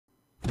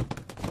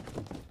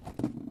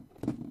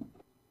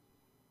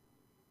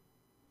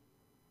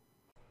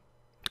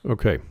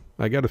Okay,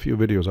 I got a few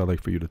videos I'd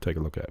like for you to take a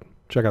look at.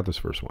 Check out this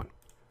first one.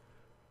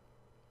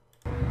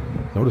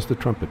 Notice the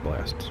trumpet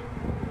blasts.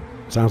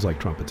 Sounds like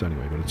trumpets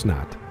anyway, but it's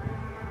not.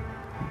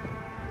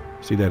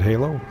 See that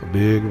halo? A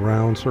big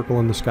round circle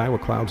in the sky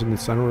with clouds in the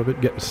center of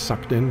it getting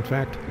sucked in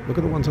fact. Look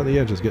at the ones on the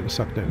edges getting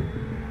sucked in.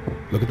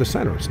 Look at the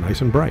center, it's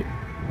nice and bright.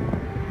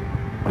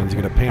 And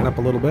you're going to pan up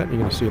a little bit, and you're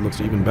going to see it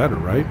looks even better,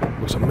 right?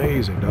 Looks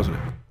amazing, doesn't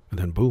it? And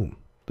then boom,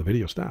 the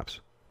video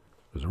stops.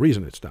 There's a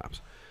reason it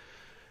stops.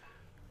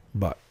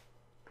 But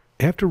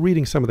after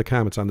reading some of the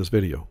comments on this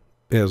video,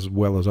 as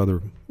well as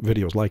other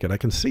videos like it, I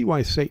can see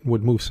why Satan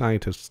would move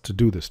scientists to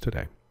do this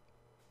today.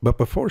 But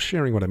before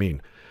sharing what I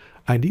mean,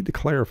 I need to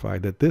clarify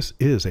that this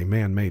is a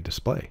man-made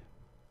display.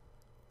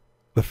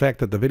 The fact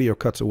that the video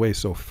cuts away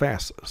so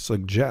fast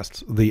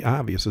suggests the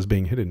obvious is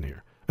being hidden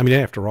here. I mean,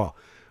 after all,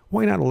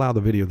 why not allow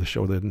the video to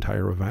show the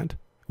entire event?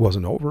 It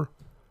wasn't over.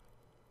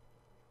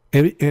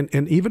 And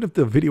even if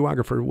the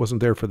videographer wasn't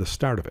there for the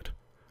start of it,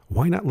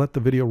 why not let the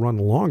video run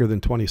longer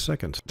than 20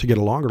 seconds to get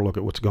a longer look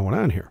at what's going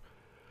on here?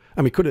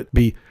 I mean, could it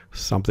be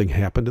something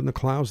happened in the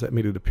clouds that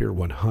made it appear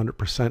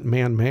 100%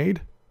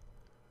 man-made?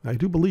 I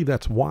do believe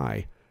that's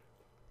why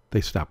they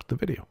stopped the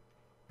video.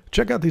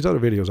 Check out these other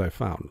videos I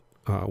found.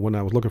 When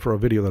I was looking for a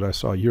video that I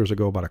saw years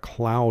ago about a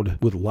cloud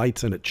with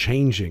lights in it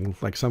changing,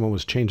 like someone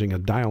was changing a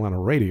dial on a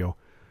radio,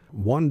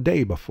 one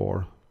day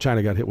before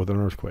China got hit with an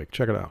earthquake.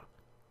 Check it out.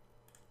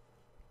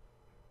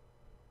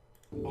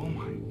 Oh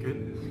my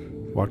goodness.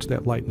 Watch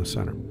that light in the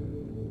center.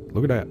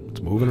 Look at that.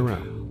 It's moving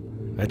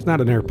around. That's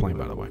not an airplane,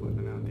 by the way.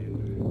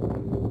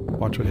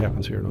 Watch what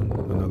happens here in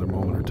another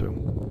moment or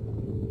two.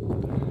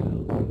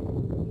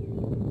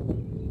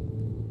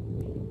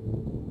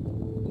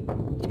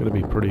 It's going to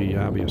be pretty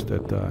obvious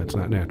that it's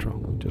not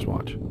natural. Just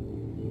watch.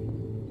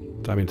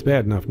 I mean, it's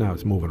bad enough now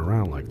it's moving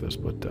around like this,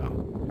 but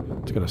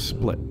it's going to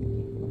split.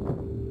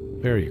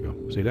 There you go.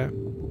 See that?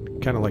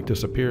 Kind of like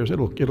disappears.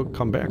 It'll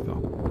come back,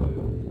 though.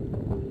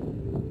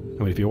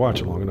 I mean, if you watch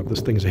it long enough,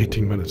 this thing's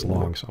 18 minutes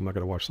long, so I'm not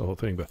going to watch the whole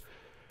thing. But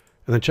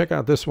and then check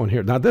out this one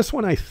here. Now, this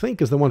one I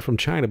think is the one from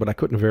China, but I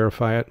couldn't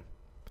verify it.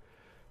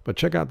 But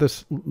check out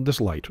this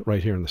light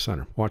right here in the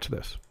center. Watch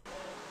this.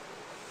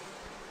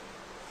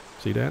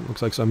 See that?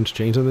 Looks like someone's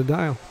changing the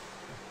dial.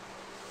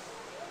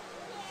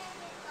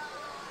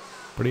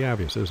 Pretty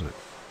obvious, isn't it?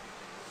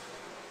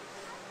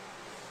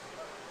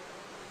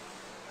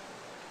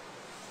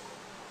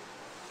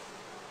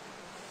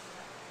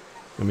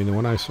 I mean, the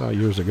one I saw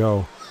years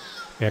ago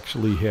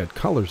actually had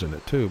colors in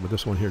it too, but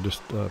this one here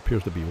just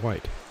appears to be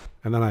white.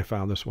 And then I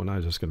found this one. I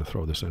was just going to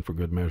throw this in for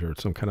good measure.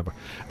 It's some kind of a...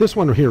 This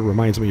one here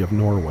reminds me of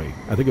Norway.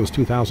 I think it was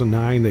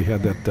 2009. They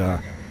had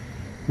that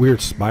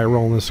weird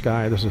spiral in the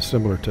sky. This is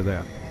similar to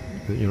that.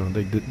 You know,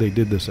 they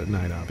did this at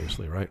night,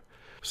 obviously, right?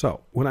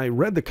 So when I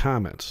read the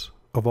comments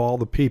of all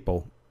the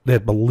people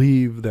that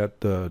believe that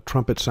the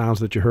trumpet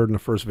sounds that you heard in the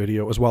first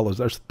video, as well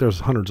as there's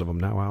hundreds of them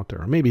now out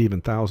there, maybe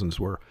even thousands,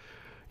 where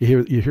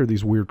you hear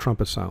these weird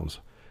trumpet sounds.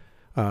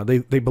 They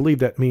believe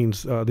that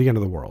means the end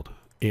of the world.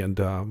 And,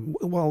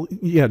 well,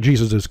 yeah,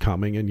 Jesus is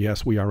coming, and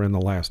yes, we are in the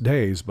last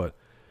days, but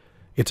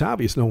it's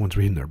obvious no one's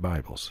reading their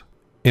Bibles.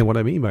 And what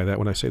I mean by that,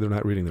 when I say they're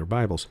not reading their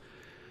Bibles,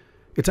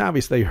 it's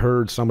obvious they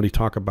heard somebody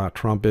talk about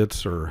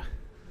trumpets or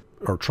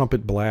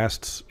trumpet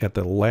blasts at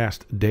the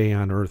last day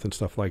on earth and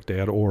stuff like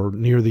that, or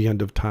near the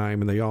end of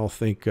time, and they all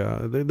think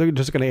they're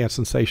just going to add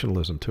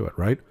sensationalism to it,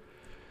 right?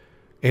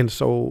 And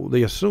so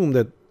they assume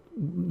that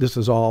this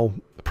is all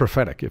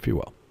prophetic, if you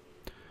will.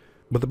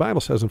 But the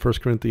Bible says in 1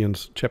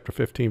 Corinthians chapter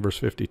 15, verse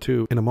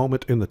 52, in a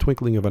moment, in the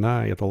twinkling of an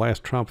eye, at the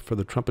last trump, for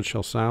the trumpet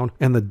shall sound,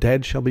 and the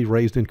dead shall be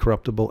raised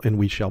incorruptible, and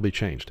we shall be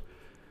changed.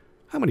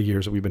 How many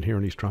years have we been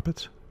hearing these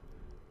trumpets?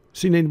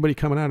 Seen anybody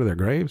coming out of their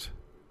graves?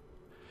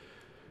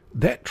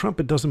 That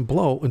trumpet doesn't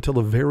blow until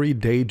the very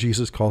day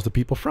Jesus calls the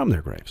people from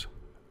their graves.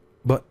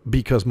 But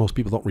because most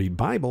people don't read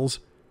Bibles,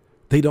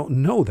 they don't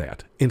know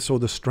that. And so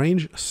the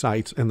strange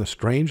sights and the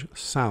strange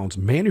sounds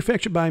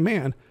manufactured by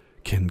man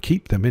can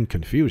keep them in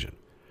confusion.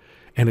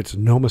 And it's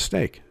no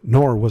mistake,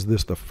 nor was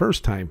this the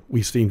first time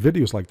we've seen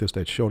videos like this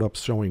that showed up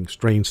showing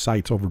strange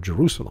sights over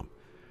Jerusalem.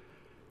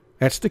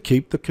 That's to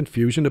keep the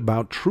confusion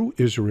about true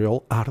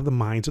Israel out of the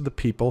minds of the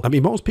people. I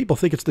mean, most people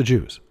think it's the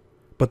Jews,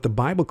 but the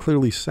Bible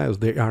clearly says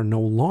they are no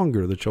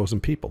longer the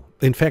chosen people.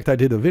 In fact, I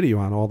did a video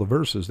on all the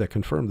verses that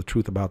confirm the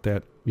truth about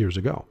that years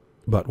ago.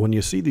 But when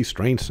you see these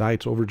strange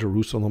sights over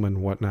Jerusalem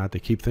and whatnot, they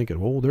keep thinking,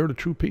 oh, they're the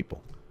true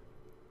people.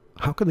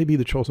 How can they be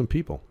the chosen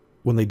people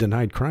when they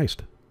denied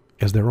Christ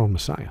as their own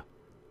Messiah?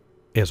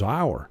 As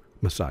our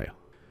Messiah.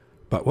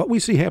 But what we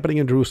see happening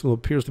in Jerusalem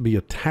appears to be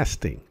a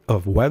testing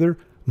of weather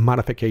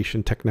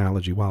modification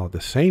technology, while at the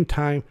same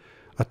time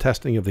a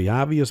testing of the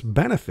obvious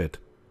benefit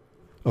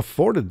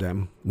afforded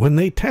them when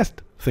they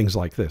test things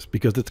like this,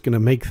 because it's going to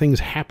make things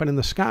happen in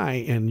the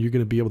sky and you're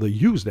going to be able to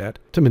use that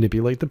to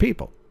manipulate the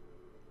people.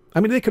 I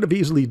mean, they could have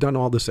easily done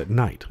all this at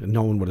night and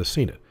no one would have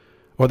seen it.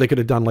 Or they could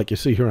have done like you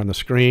see here on the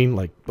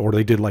screen, or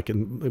they did like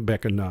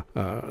back in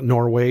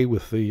Norway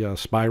with the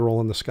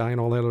spiral in the sky and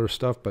all that other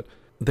stuff. But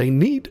they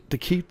need to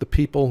keep the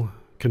people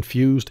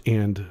confused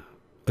and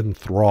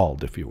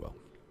enthralled, if you will.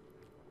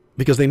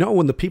 Because they know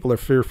when the people are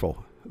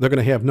fearful, they're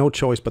going to have no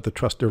choice but to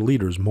trust their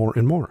leaders more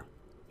and more.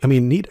 I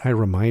mean, need I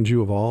remind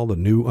you of all the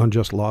new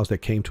unjust laws that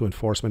came to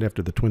enforcement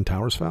after the Twin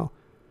Towers fell?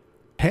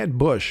 Had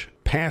Bush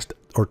passed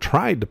or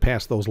tried to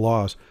pass those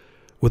laws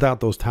without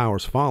those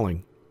towers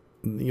falling,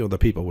 the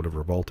people would have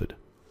revolted.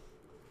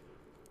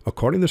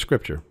 According to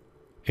Scripture,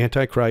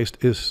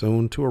 Antichrist is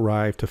soon to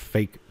arrive to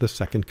fake the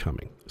second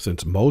coming.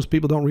 Since most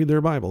people don't read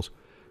their Bibles,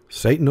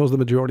 Satan knows the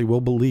majority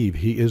will believe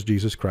he is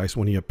Jesus Christ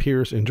when he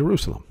appears in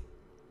Jerusalem.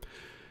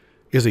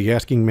 Is he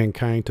asking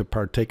mankind to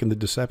partake in the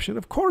deception?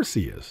 Of course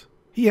he is.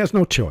 He has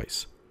no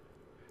choice.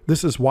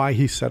 This is why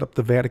he set up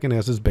the Vatican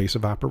as his base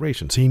of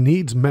operations. He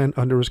needs men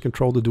under his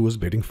control to do his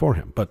bidding for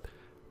him. But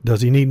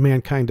does he need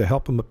mankind to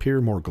help him appear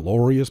more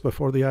glorious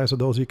before the eyes of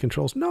those he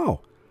controls?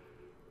 No.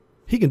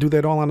 He can do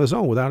that all on his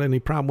own without any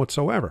problem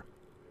whatsoever.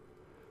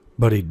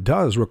 But he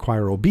does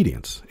require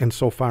obedience. And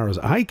so far as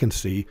I can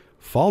see,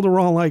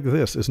 falderall like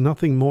this is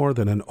nothing more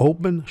than an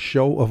open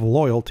show of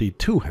loyalty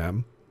to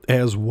him,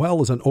 as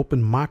well as an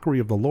open mockery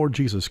of the Lord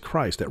Jesus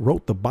Christ that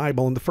wrote the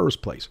Bible in the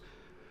first place.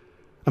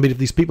 I mean, if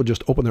these people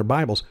just open their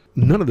Bibles,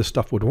 none of this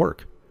stuff would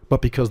work.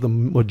 But because the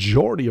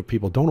majority of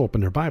people don't open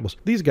their Bibles,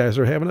 these guys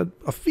are having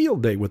a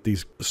field day with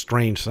these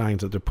strange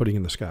signs that they're putting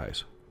in the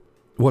skies.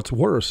 What's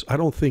worse, I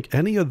don't think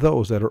any of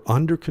those that are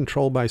under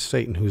control by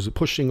Satan, who's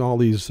pushing all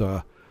these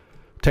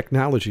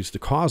technologies to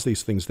cause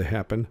these things to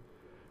happen,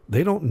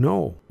 they don't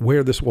know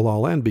where this will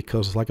all end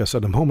because, like I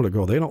said a moment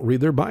ago, they don't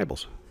read their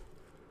Bibles.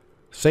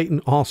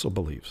 Satan also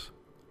believes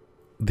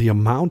the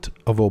amount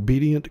of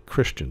obedient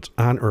Christians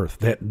on earth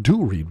that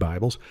do read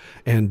Bibles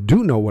and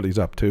do know what he's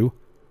up to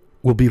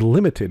will be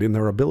limited in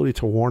their ability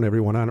to warn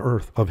everyone on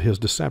earth of his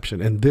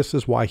deception. And this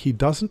is why he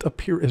doesn't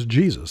appear as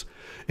Jesus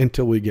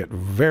until we get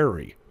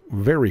very,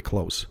 very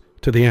close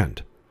to the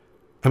end.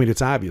 I mean,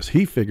 it's obvious.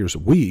 He figures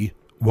we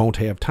won't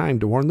have time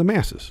to warn the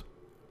masses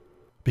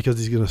because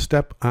he's going to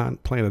step on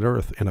planet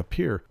Earth and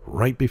appear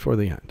right before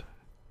the end.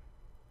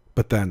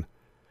 But then,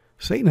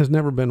 Satan has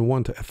never been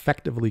one to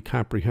effectively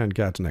comprehend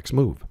God's next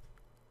move.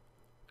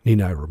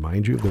 Need I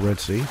remind you of the Red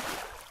Sea,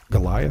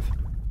 Goliath,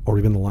 or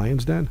even the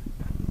lion's den?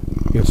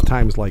 It's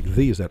times like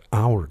these that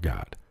our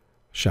God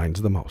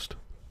shines the most.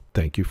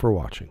 Thank you for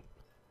watching.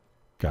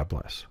 God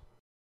bless.